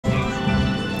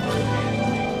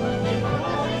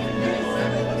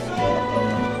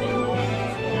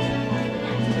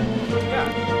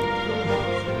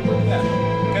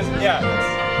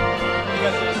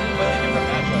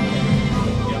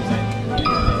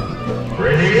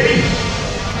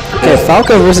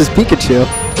Falco versus Pikachu.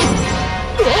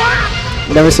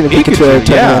 Never seen a Pikachu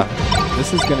yeah.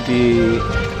 This is going to be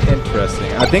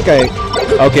interesting. I think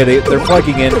okay, they're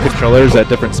plugging in controllers at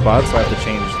different spots, so I have to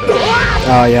change the...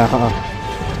 Oh, yeah, huh.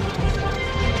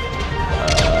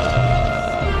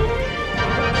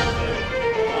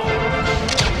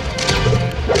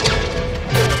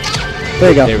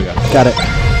 There you go. There we go. Got it.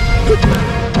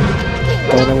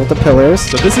 Going in with the pillars.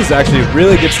 So this is actually a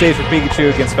really good stage for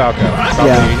Pikachu against Falco.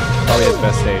 Probably his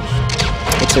best stage.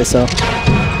 I'd say so.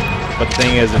 But the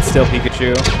thing is, it's still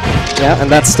Pikachu. Yeah, and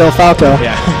that's still Falco.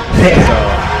 Yeah.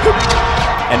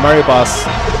 And Mario Boss,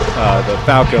 the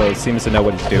Falco, seems to know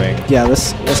what he's doing. Yeah,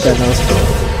 this guy knows.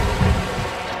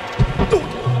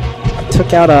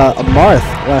 Took out a Marth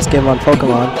last game on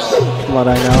Pokemon, from what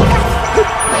I know.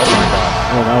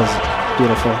 Oh, that was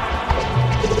beautiful.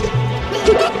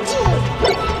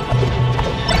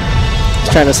 He's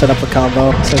trying to set up a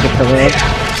combo so he can pillar up.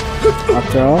 Up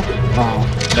throw. Oh.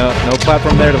 No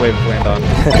platform there to wave land on.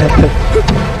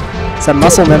 It's that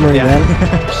muscle memory, man.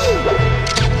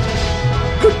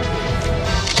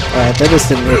 Alright, they're just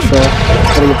in neutral.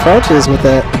 But he approaches with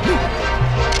it.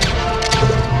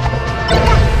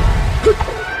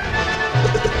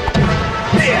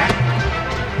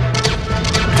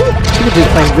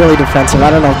 Pikachu's playing really defensive. I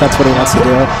don't know if that's what he wants to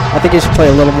do. I think he should play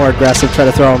a little more aggressive, try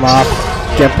to throw him off.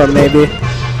 Gimp him, maybe.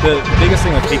 The biggest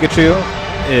thing with Pikachu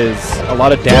is a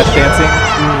lot of dash dancing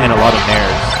and a lot of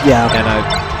nairs. Yeah. And I'm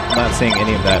not seeing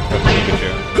any of that from Pikachu.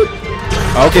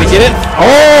 Oh, can you get it?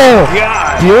 Oh!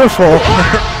 God! Beautiful.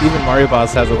 Even Mario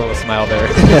Boss has a little smile there.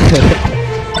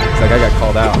 It's like I got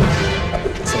called out.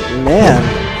 Man.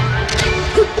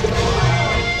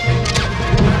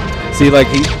 See, like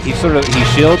he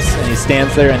shields and he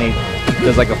stands there and he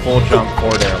does like a full jump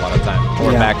forward air a lot of time,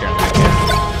 or back air in that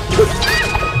case.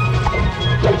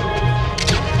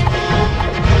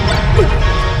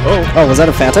 Oh, was that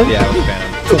a Phantom? Yeah, it was a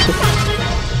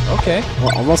Phantom. Okay.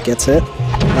 Well, almost gets it.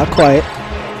 Not quite.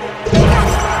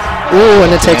 Ooh,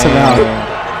 and it takes him out.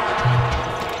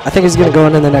 I think he's going to go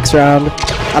in the next round.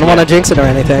 I don't want to jinx it or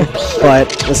anything, but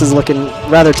this is looking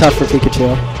rather tough for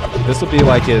Pikachu. This will be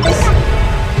like his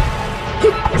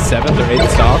 7th or 8th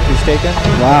stock he's taken.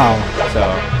 Wow. So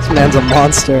this man's a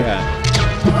monster. Yeah.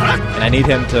 And I need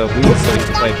him to lose so he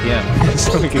can play PM,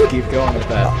 so we can keep going with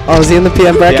that. Oh, is he in the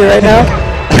PM bracket right now?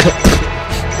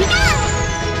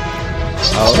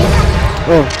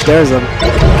 Oh, there's him.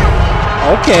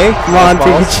 Okay. Come on,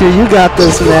 Pikachu, you got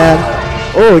this, man.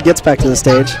 Oh, he gets back to the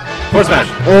stage. Force smash.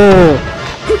 Oh,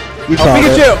 you called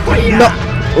Pikachu! It. No.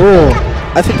 Oh,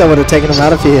 I think that would have taken him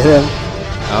out if he hit him.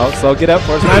 Oh, so get up,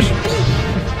 force smash.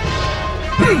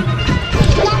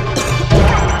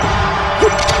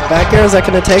 Back air, is that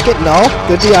going to take it? No.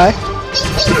 Good DI.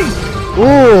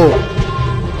 Ooh.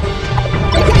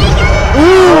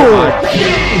 Ooh.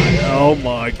 Oh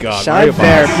my god. Shine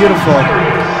fair. Beautiful.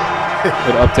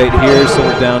 Good update here, so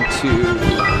we're down to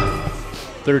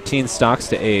 13 stocks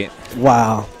to 8.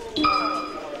 Wow.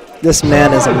 This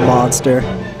man is a monster.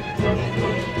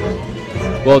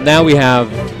 Well, now we have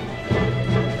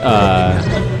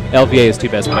LVA's 2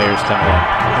 best players coming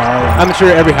in. I'm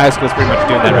sure every high school is pretty much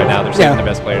doing that right now. They're saving the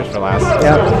best players for last.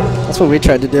 Yeah, that's what we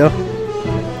tried to do.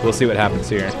 We'll see what happens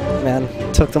here. Man,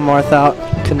 took the Marth out.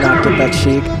 Could not get that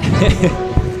Sheik.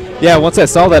 Yeah, once I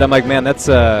saw that, I'm like, man, that's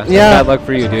bad luck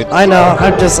for you, dude. I know.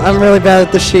 I'm really bad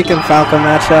at the Sheik and Falco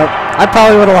matchup. I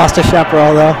probably would have lost to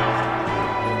Chaparral though.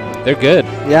 They're good.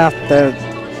 Yeah, they're.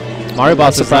 Mario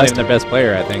Boss is not even their best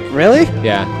player, I think. Really?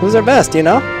 Yeah. Who's their best? Do you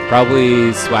know?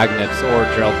 Probably Swagnips or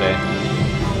Gerald Bay.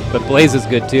 But Blaze is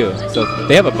good too, so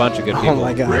they have a bunch of good people. Oh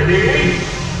my god.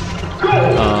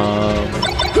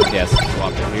 Yes,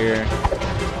 swap it here.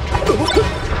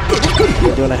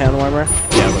 You doing a hand warmer?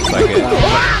 Yeah, looks like it.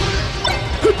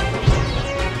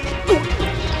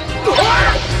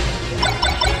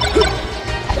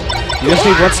 You just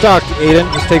need 1 stock,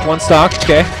 Aiden. Just take 1 stock,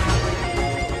 okay?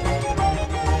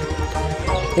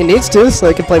 He needs to, so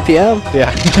he can play PM.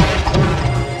 Yeah.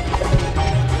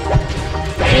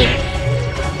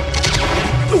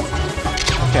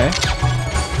 Okay.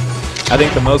 I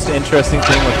think the most interesting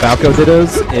thing with Falco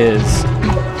Dittos is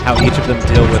how each of them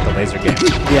deal with the laser game.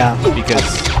 Yeah.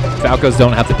 Because Falcos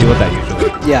don't have to deal with that usually.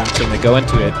 Yeah. So when they go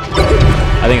into it,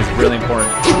 I think it's really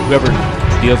important. Whoever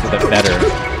deals with it better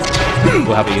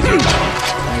will have an easier time.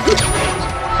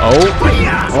 Oh.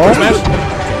 Smash.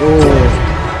 Ooh.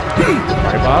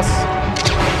 Mario Boss.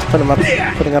 Putting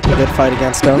up a good fight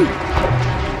against him.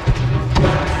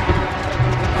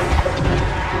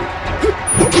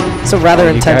 It's a rather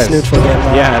intense neutral game,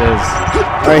 though. Yeah, it is.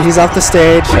 All right, he's off the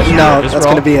stage. No, that's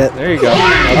going to be it. There you go.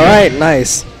 All right,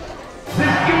 nice.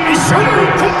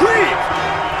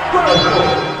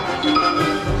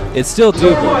 It's still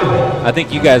doable. I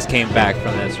think you guys came back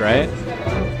from this, right?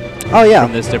 Oh, yeah.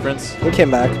 From this difference? We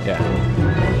came back. Yeah.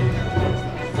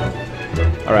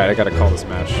 All right, I got to call this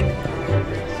match.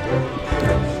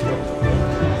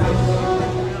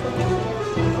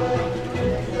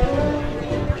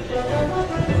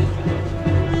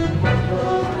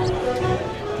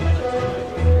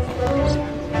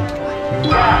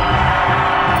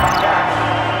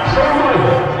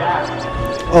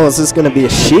 Oh, is this going to be a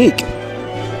Sheik?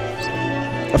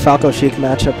 A Falco Sheik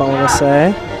matchup, I want to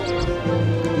say.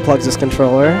 Unplugs his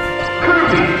controller.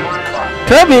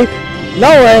 Kirby! No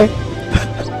way!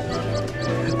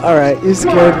 Alright, you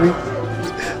scared me.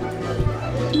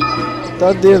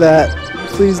 Don't do that.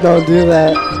 Please don't do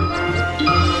that.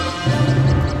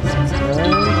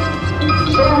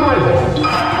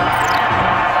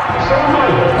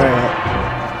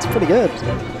 Alright. It's pretty good.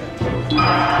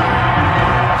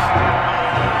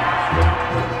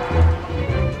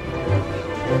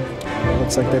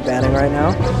 Looks like they're banning right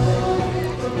now.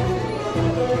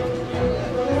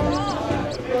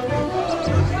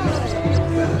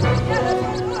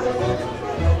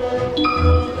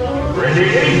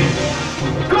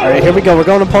 Alright, here we go. We're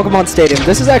going to Pokemon Stadium.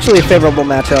 This is actually a favorable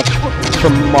matchup for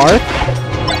Marth,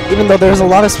 even though there's a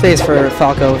lot of space for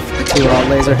Falco to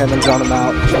laser him and zone him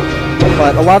out.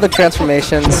 But a lot of the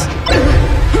transformations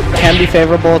can be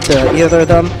favorable to either of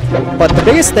them. But the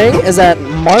biggest thing is that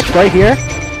Marth right here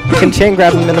can chain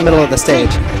grab him in the middle of the stage.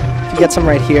 If he gets him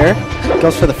right here,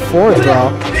 goes for the forward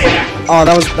throw. Oh,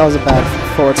 that was a bad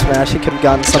forward smash. He could have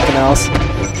gotten something else.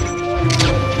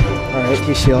 All right,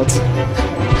 he shields.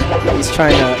 He's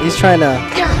trying to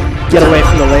get away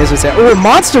from the lasers there. Ooh,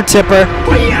 monster tipper.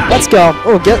 Let's go.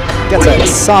 Oh, gets a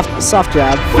soft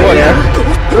jab forward air.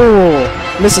 Ooh,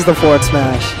 misses the forward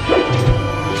smash.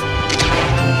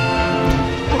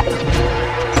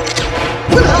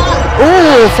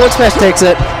 Ooh, forward smash takes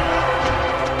it.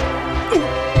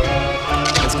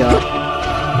 Let's go.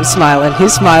 He's smiling.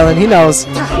 He's smiling. He knows.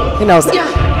 He knows.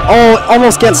 Oh,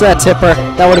 almost gets that tipper.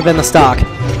 That would have been the stock.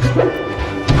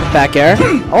 Back air.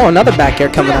 Oh, another back air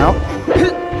coming out.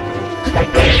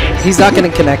 He's not going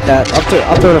to connect that. Up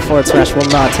throw to forward smash will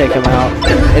not take him out.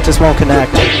 It just won't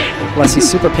connect. Unless he's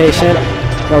super patient.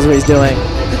 Knows what he's doing.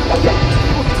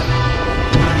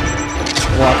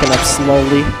 Walking up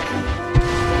slowly.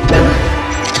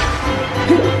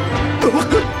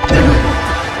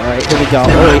 Alright, here we go.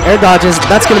 Oh, air dodges.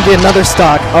 That's going to be another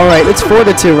stock. Alright, it's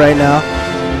 4-2 right now.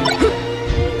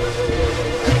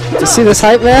 You see this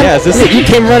hype, man? Yeah, is this you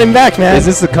came running back, man. Is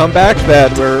this the comeback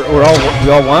that we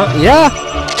all want? Yeah.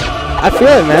 I feel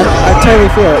it, man. I totally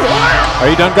feel it. Are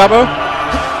you done, Gabo?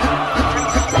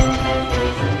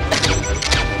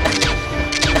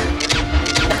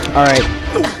 Alright.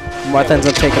 Marth ends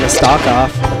up taking a stock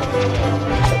off.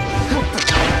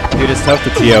 Dude, it's tough to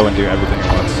TO and do everything at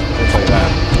once. It's like that.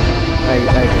 I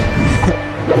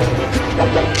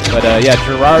But yeah,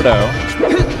 Gerardo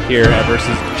here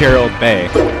versus Gerald Bay.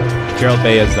 Gerald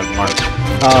Bay is the mark.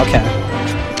 Oh, okay.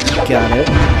 Got it.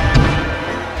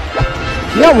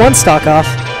 You got one stock off.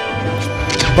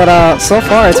 But so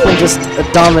far it's been just a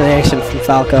domination from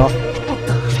Falco.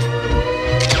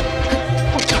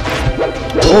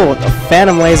 Oh, the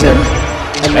Phantom Laser.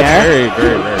 And That's very,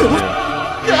 very rare too.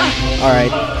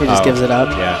 Alright, he just gives it up.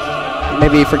 Yeah.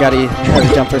 Maybe he forgot he had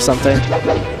to jump or something.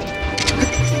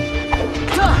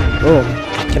 Oh,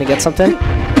 can he get something?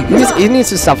 He needs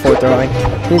to stop forward throwing.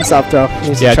 He needs to up throw. He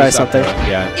needs to try something.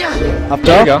 Yeah. Up throw?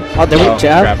 There you go. Oh, there we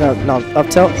jab. No, up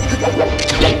tilt.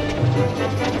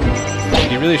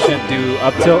 You really shouldn't do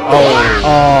up tilt.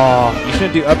 Oh. You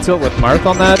shouldn't do up tilt with Marth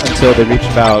on that until they reach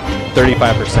about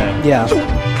 35%. Yeah.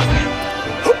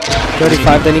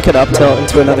 35, then you could up tilt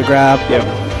into another grab. Yep.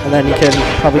 And then you can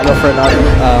probably go for another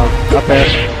up air.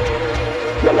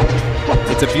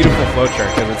 It's a beautiful flowchart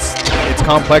because it's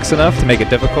complex enough to make it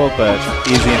difficult, but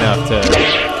easy enough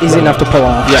to pull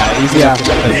off. Yeah, easy enough to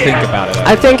think about it.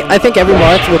 I think every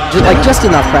Marth with just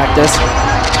enough practice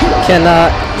can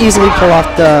easily pull off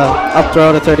the up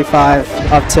throw to 35,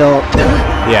 up tilt.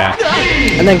 Yeah.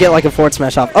 And then get like a forward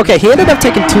smash off. Okay, he ended up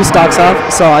taking 2 stocks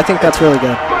off, so I think that's really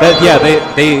good. Yeah,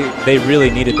 they really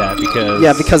needed that because...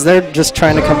 Yeah, because they're just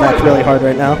trying to come back really hard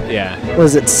right now. Yeah.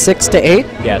 Was it 6-8?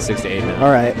 Yeah, 6-8 now.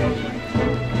 All right.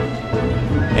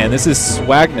 And this is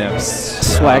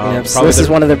Swagnips. Swagnips. This is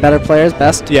one of their better players,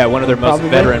 best? Yeah, one of their most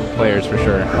veteran players for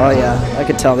sure. Oh yeah, I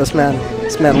could tell. This man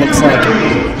looks like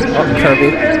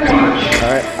Kirby.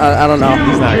 All right, I don't know.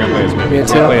 He's not gonna play as Kirby.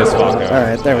 He's gonna play as Falco. All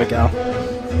right, there we go.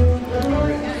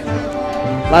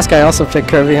 Last guy also picked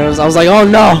Kirby. I was like, oh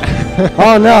no,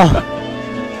 oh no.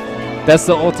 That's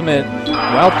the ultimate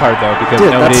wild card, though, because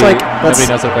Dude, nobody nobody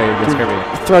knows how to play against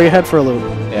Kirby. Throw your head for a loop.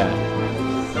 Yeah.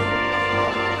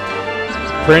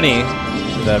 Prinny,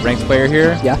 the ranked player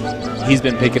here, Yeah. he's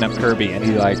been picking up Kirby, and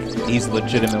he's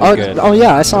legitimately good. Oh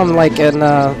yeah, I saw him like in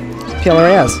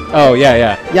PWNS. Oh yeah,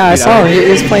 yeah. Yeah, I saw him. He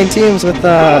was playing teams with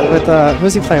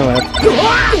who's he playing with?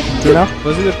 Do you know?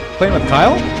 Was he playing with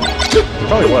Kyle? He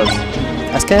probably was.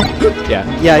 SK? Yeah.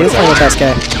 Yeah, he was playing with SK.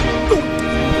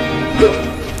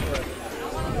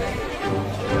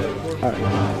 Alright.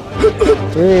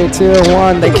 3, 2,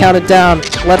 1. They counted down.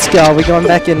 Let's go. We're going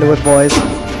back into it, boys.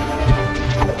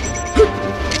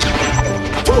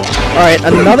 Alright,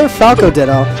 another Falco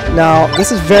Ditto. Now,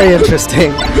 this is very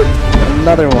interesting.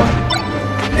 Another one.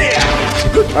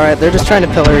 Alright, they're just trying to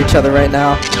pillar each other right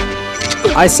now.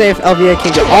 I say if LVA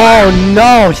can get... Oh,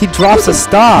 no! He drops a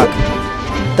stock!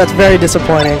 That's very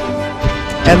disappointing.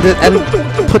 And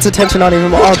puts attention on even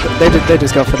more. Oh, they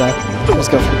just go for that. Just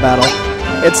go for the battle.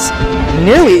 It's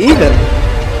nearly even.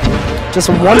 Just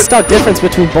one stock difference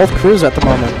between both crews at the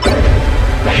moment.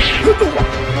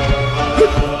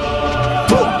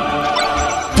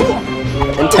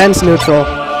 Intense neutral.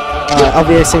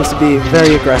 LVA seems to be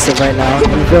very aggressive right now.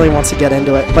 He really wants to get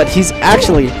into it, but he's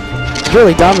actually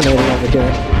really dominating over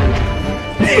here.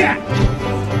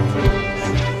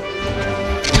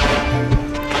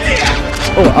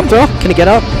 Oh, up throw? Can he get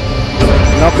up?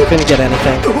 Nope, he couldn't get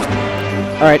anything.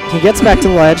 Alright, he gets back to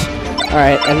the ledge.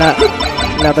 Alright, and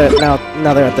now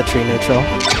they're at the tree neutral.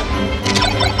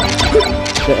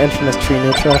 The infamous tree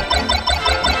neutral.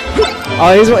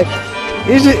 Oh,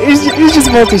 he's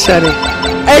just multi-shedding.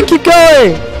 Hey, keep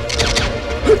going!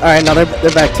 Alright, now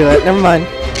they're back to it. Never mind.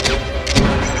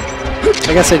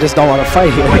 I guess they just don't want to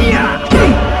fight here.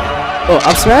 Oh,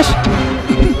 up smash?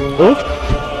 Ooh.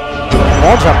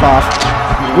 Wall jump off.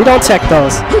 We don't tech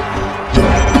those.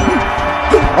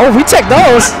 Oh, we tech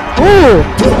those! Ooh!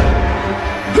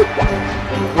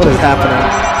 What is happening?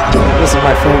 This is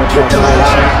my favorite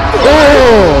transformation.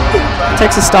 Ooh!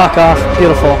 Takes the stock off.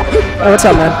 Beautiful. Hey, what's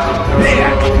up, man?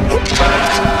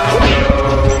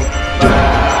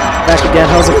 Back again.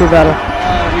 How's the crew battle?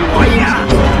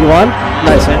 You won?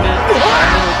 Nice, man.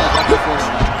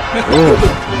 Ooh.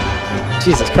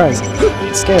 Jesus Christ.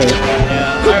 It's scary.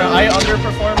 Yeah, I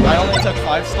underperformed. I only took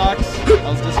 5 stocks. I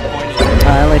was disappointed.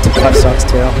 I only took 5 stocks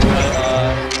too.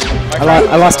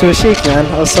 I lost to a Sheik, man.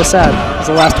 I was so sad. It was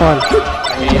the last one.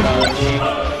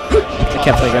 I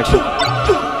can't play Gretchen.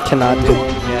 Cannot.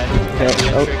 Okay.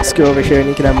 Oh, scoot over here and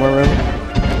you can have more room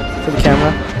for the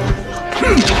camera.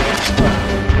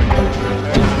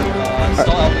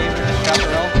 Still LVA versus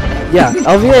Chaparral? Yeah,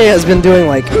 LVA has been doing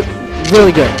like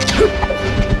really good.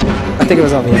 I think it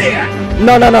was LVA.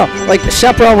 No. Like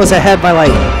Chaparral was ahead by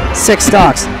like 6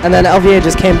 stocks, and then LVA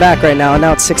just came back right now, and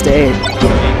now it's 6 to 8. You know who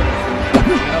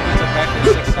took back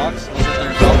the 6 stocks? Was it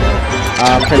their Falco?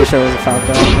 I'm pretty sure it was a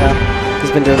Falco. Yeah,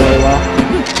 he's been doing really well.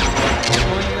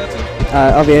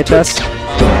 LVHS.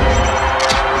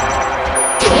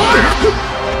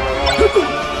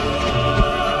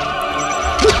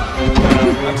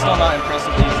 I'm still not impressed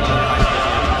with these high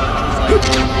school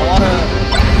games. Like, a lot of...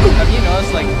 Have you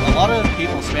noticed, like, a lot of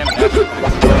people spam dash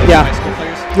attacks? Yeah. High school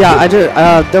players? Yeah, I did.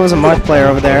 There was a Mark player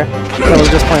over there that was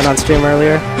just playing on stream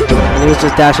earlier, and he was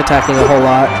just dash attacking a whole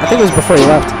lot. I think it was before he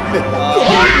left.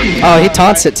 Oh, he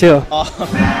taunts it too.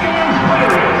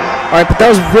 Alright, but that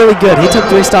was really good. He took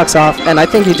 3 stocks off, and I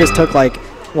think he just took like,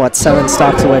 what, 7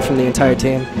 stocks away from the entire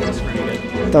team.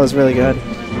 That was really good.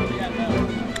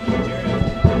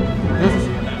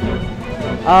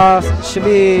 Should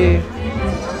be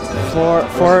 4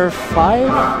 or 5?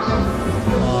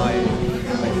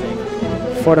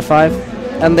 4 to 5,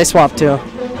 and they swapped too.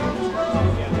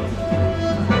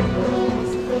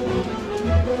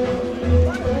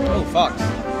 Oh, Fox.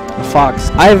 Fox.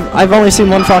 I've only seen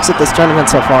one Fox at this tournament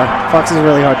so far. Fox is a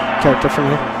really hard character for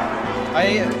me.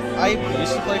 I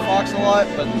used to play Fox a lot,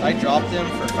 but I dropped him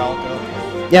for Falco.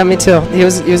 Yeah, me too. He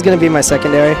was gonna be my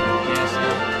secondary. Yes.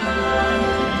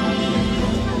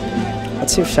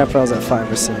 Let's see if Chaparral's at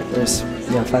 5 or 6.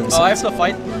 Yeah, 5 or 6. Oh, I have to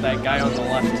fight that guy on the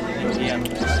left in TM.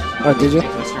 Oh, did you?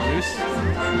 Mr. Goose.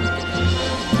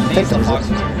 I think the that was Fox.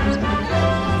 it.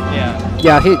 Yeah.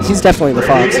 Yeah, he's definitely the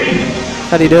Fox.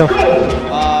 How'd he do? No,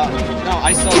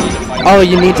 I still need to fight. Oh,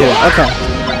 you need to. Okay.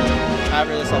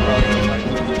 After this, I'll probably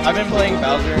fight. I've been playing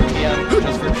Bowser in TM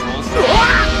just for trolls.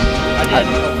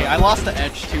 Okay, I lost the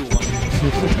edge 2-1.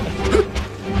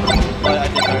 But I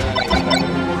did better than I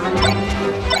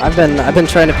expected. I've been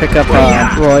trying to pick up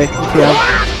Roy. Yeah.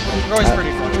 Roy's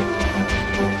pretty fun.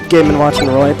 Game and watching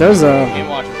Roy. There's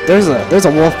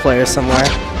a wolf player somewhere.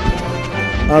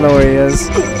 I don't know where he is.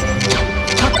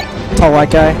 tall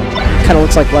white guy. Kind of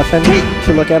looks like Leffen if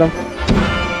you look at him.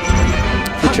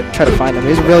 If you try to find him.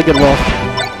 He's a really good wolf.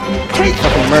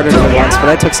 Fucking murdered him once, but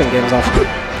I took some games off.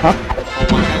 Huh?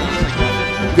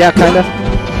 Yeah, kind of.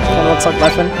 Kind of looks like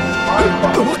Leffen.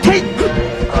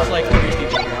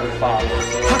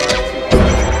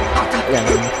 Yeah,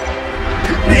 man.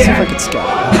 Let's see if I can scout.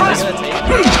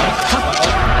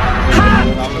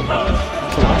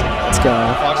 Come on, let's go.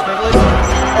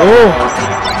 Oh!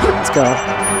 Let's go.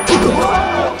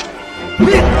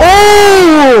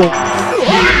 Oh!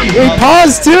 He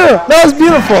paused too! That was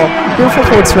beautiful! Beautiful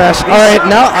forward smash. Alright,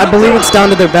 now I believe it's down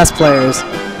to their best players.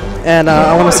 And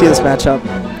I want to see this matchup.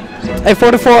 Hey,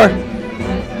 4-4!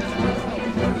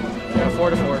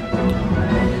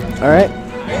 4-4. Alright.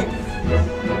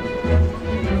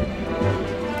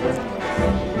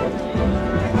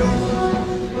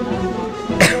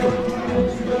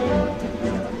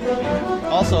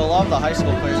 Also, a lot of the high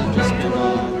school players have just been,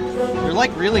 they're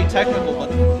like really technical,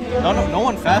 but no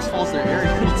one fast falls their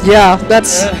aerials. Yeah,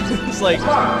 that's... It's like,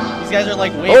 these guys are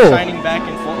like wave shining back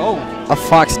and forth. Oh! A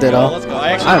Fox Ditto. Let's go.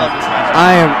 I actually love this match.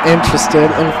 I am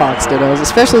interested in Fox Dittos,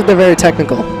 especially if they're very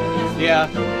technical. Yeah.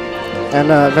 And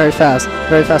very fast.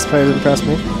 Very fast players impress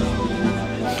me.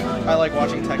 I like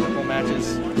watching technical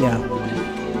matches. Yeah.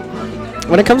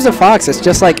 When it comes to Fox, it's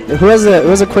just like who has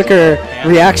a quicker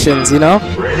reactions, you know?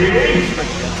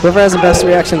 Whoever has the best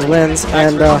reactions wins,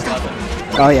 and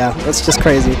oh yeah, it's just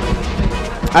crazy.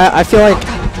 I feel like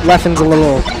Leffen's a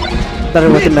little better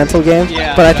with the mental game,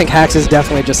 but I think Hax is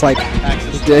definitely just like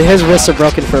his wrists are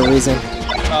broken for a reason.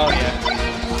 Oh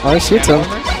yeah. Oh, he shoots him.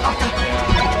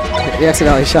 He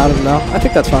accidentally shot him. No, I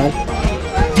think that's fine.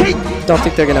 Don't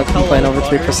think they're gonna complain over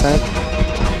 3%.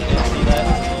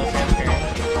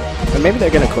 Or maybe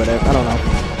they're gonna quit it. I don't know.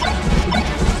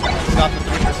 Got the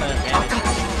 3% advantage.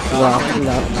 Well,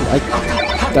 no,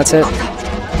 that's it.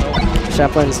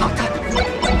 Chaplin's.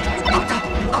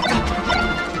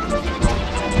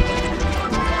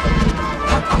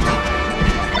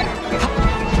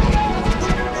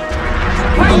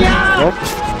 Nope.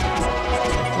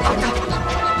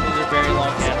 These are very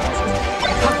long handles.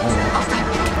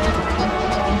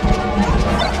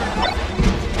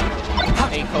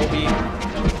 Hey, Kobe.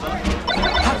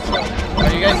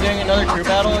 Are you guys doing another crew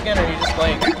battle again, or are you just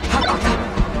playing?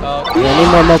 Yeah, I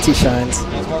need more multi-shines.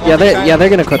 Yeah, they're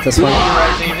gonna quit this one.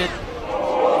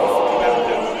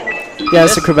 Yeah,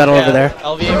 it's a crew battle over there.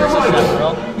 LVA versus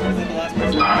Chaparral.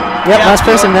 Yep, last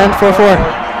person, man. 4-4.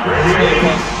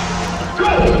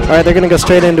 Alright, they're gonna go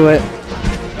straight into it.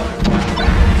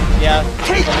 Yeah.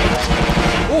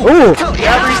 Ooh!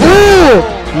 Ooh!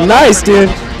 Nice, dude.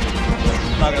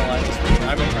 Not gonna lie,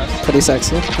 I'm impressed. Pretty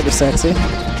sexy. Pretty sexy.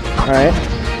 Alright.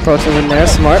 Approaching in there.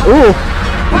 Smart. Ooh!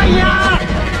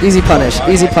 Easy punish.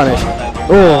 Easy punish.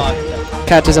 Ooh!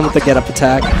 Catches him with the get-up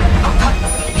attack.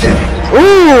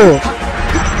 Ooh!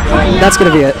 That's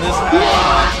gonna be it.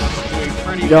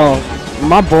 Yo,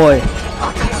 my boy.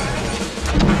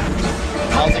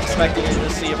 I was expecting to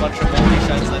see a bunch of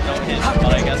multi-shots that don't hit,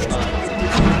 but I guess not.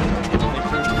 They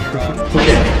proved me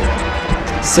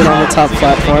wrong. Sit on the top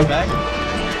platform.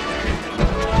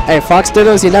 Hey, Fox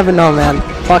Dittos, you never know, man.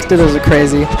 Fox Dittos are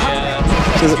crazy. Yeah,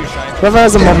 Whoever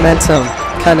has the momentum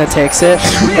kind of takes it,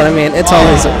 but I mean, it's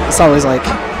always like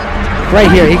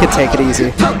right here. He could take it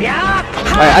easy.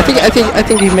 Alright, I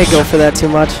think he may go for that too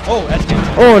much. Oh, edge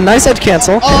cancel. Oh, nice edge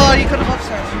cancel. Oh, you could have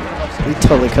upset. He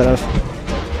totally could have.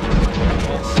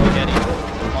 Spaghetti.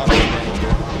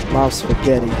 Mom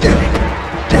spaghetti.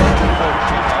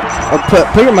 Oh,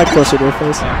 put your mic closer to your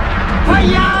face. Okay.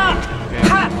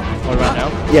 What about now?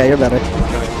 Yeah, you're better.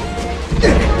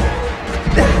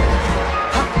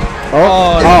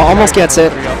 Oh, almost gets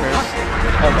it.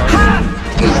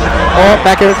 Oh,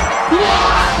 back it.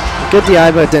 Good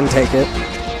DI, but didn't take it.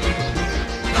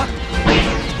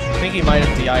 I think he might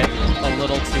have DI'd a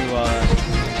little too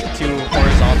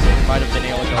horizontal. He might have been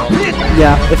able to go all the way.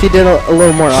 Yeah, if he did a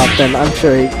little more up, then I'm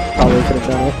sure he probably could have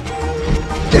done it.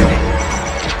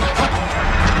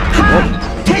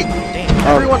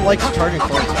 Everyone likes charging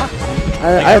forward.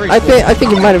 I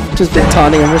think he might have just been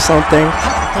taunting him or something.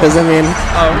 Because I mean,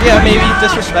 oh yeah, maybe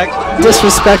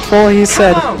disrespectful. He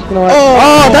said, you know what?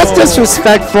 Oh, that's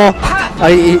disrespectful.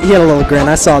 He had a little grin.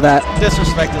 I saw that.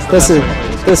 Disrespect is the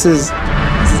This is.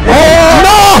 Oh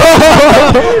no!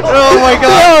 Oh my God!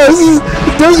 No, this is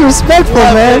disrespectful,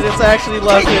 man. It's actually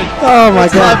Leffen. Oh my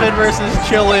God! Leffen versus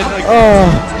Chillin. Oh.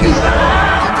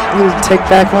 You take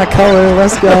back my color.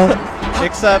 Let's go.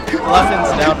 Except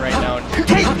Leffen's down right now and should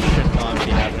not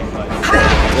be happening. But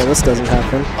yeah, this doesn't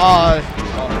happen.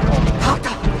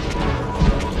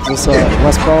 Is this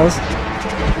West Balls?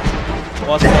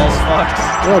 What's balls fucked?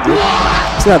 Yeah, dude.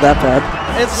 It's not that bad.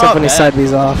 It's Except not when he bad. side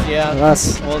B's off. Yeah.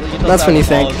 That's That's when you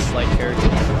think. Like characters.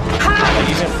 Like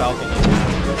even Falcon.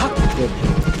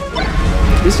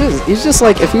 He's just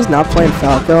like, if he's not playing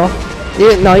Falco,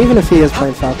 no, even if he is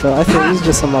playing Falco, I think he's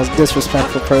just the most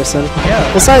disrespectful person.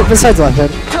 Yeah. Besides Levin.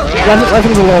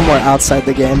 Levin's a little more outside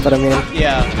the game, but I mean,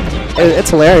 Yeah.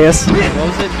 it's hilarious. What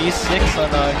was it? B6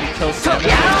 on he kills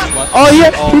Samus. Oh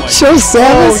yeah, Oh he my chose Oh,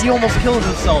 Samus. he almost killed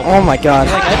himself. Oh my god.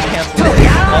 Like edge cancel.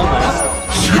 Almost.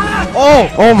 Oh!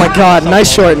 Oh my god, nice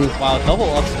shorten. Wow,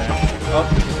 double up smash. Oh.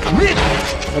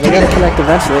 Well, they gotta connect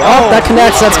eventually. Oh, that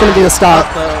connects. That's gonna be the stock.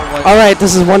 All right,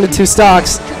 this is 1 to 2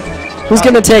 stocks. Who's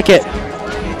gonna take it?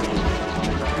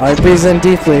 All right, breathes in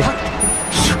deeply.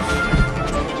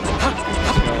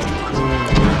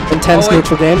 Intense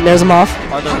neutral game. There's him off.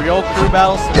 Are the real crew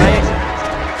battles tonight?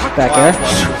 Back Wow, air.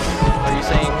 are you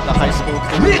saying the high school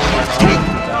crew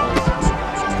battles?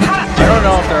 I don't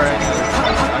know if there are any other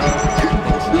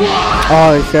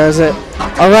Oh, he fares it.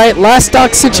 All right, last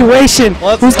stock situation.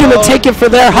 Who's gonna take it for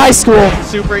their high school?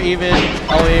 Super even.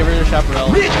 LVA versus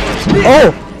Chaparral.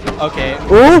 Oh. Okay.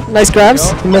 Ooh, nice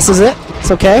grabs. He misses it.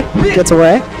 It's okay. Gets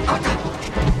away.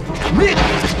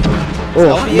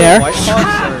 Oh, LVA there. White Fox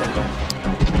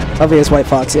or? LVA's White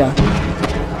Fox, yeah.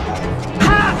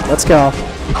 Let's go.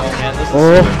 Oh man, this is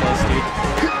Oh. super close, dude.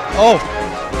 Oh!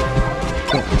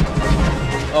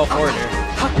 Oh, forward air.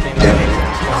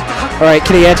 All right,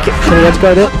 can he edge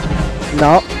guard it?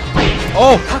 No.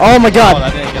 Oh! Oh my Oh, god.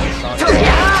 that didn't get the stock.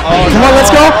 Oh, Come on,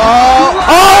 let's go.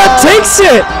 Oh, takes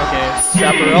it. Okay,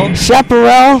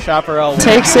 Chaparral. Chaparral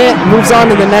takes it, moves on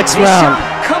to the next round.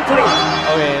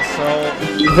 Okay,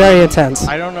 so Very intense.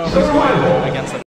 I don't know who's going to